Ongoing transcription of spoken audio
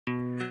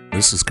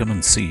This is Come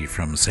and See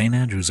from St.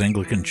 Andrew's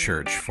Anglican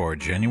Church for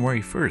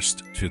January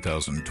 1st,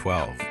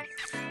 2012.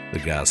 The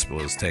Gospel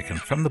is taken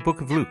from the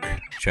book of Luke,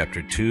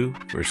 chapter 2,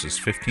 verses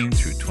 15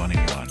 through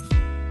 21.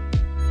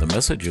 The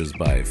message is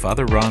by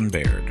Father Ron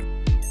Baird.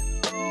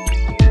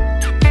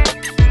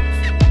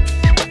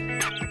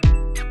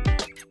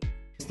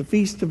 It's the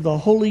Feast of the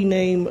Holy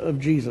Name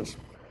of Jesus.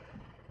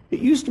 It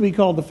used to be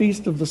called the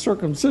Feast of the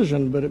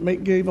Circumcision, but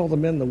it gave all the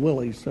men the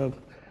willies, so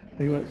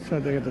they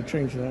said they had to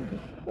change that.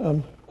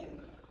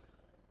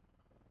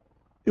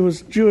 It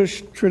was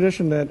Jewish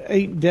tradition that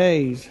 8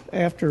 days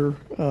after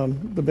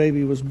the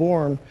baby was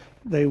born,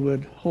 they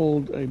would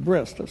hold a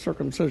bris, a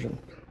circumcision,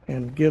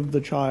 and give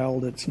the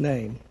child its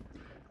name.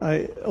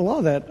 A lot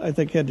of that, I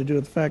think, had to do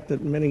with the fact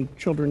that many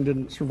children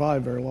didn't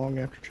survive very long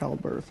after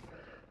childbirth,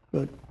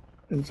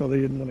 and so they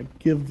didn't want to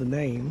give the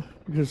name,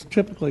 because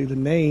typically the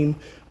name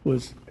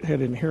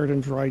had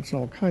inheritance rights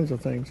and all kinds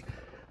of things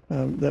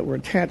that were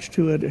attached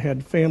to it. It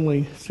had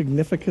family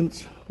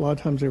significance. A lot of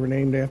times they were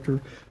named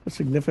after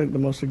the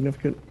most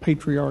significant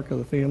patriarch of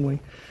the family,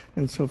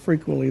 and so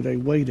frequently they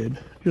waited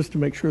just to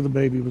make sure the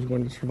baby was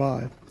going to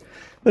survive.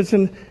 But it's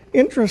an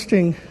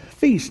interesting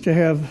feast to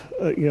have,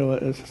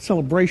 a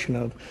celebration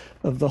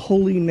of the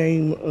holy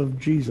name of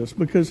Jesus,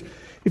 because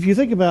if you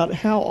think about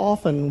how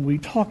often we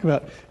talk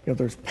about,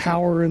 there's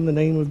power in the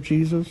name of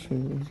Jesus,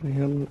 and there's a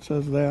hymn that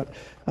says that.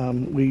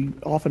 We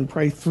often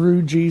pray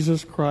through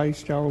Jesus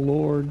Christ, our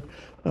Lord.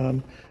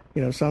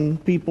 Some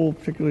people,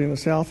 particularly in the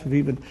South, have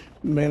even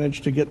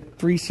managed to get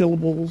 3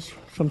 syllables,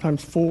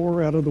 sometimes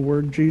 4, out of the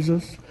word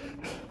Jesus.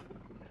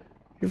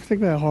 You ever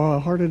think about how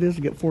hard it is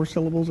to get 4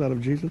 syllables out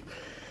of Jesus?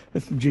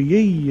 It's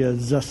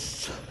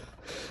Jesus.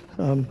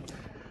 All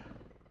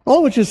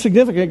of which is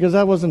significant because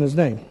that wasn't his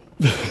name.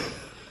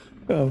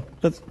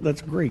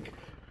 That's Greek.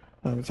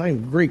 It's not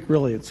even Greek,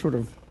 really. It's sort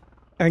of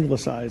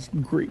anglicized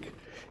Greek.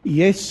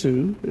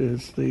 Yesu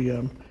is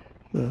the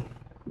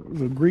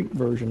Greek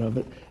version of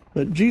it.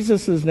 But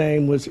Jesus'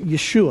 name was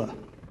Yeshua.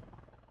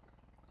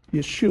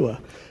 Yeshua,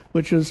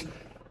 which is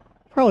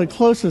probably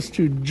closest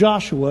to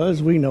Joshua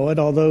as we know it,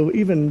 although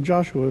even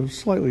Joshua is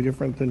slightly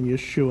different than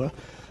Yeshua.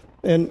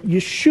 And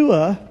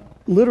Yeshua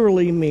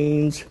literally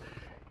means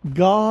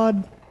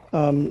God's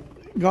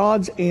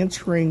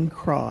answering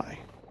cry.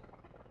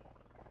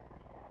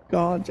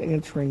 God's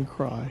answering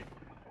cry.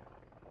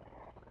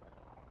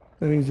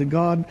 That means that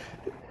God,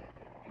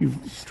 you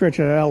stretch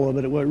it out a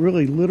little bit, what it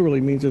really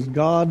literally means is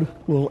God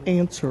will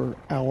answer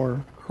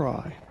our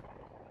cry.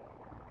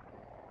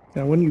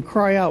 Now, when you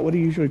cry out, what are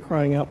you usually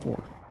crying out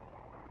for?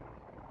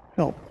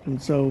 Help.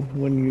 And so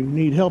when you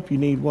need help, you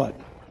need what?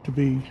 To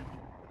be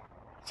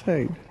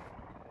saved.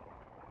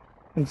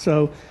 And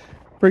so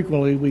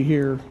frequently we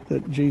hear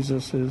that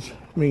Jesus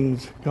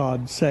means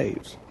God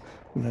saves.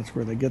 And that's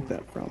where they get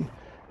that from,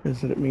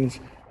 is that it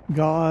means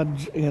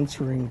God's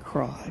answering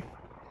cry.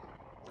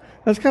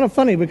 That's kind of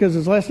funny because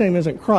his last name isn't Christ.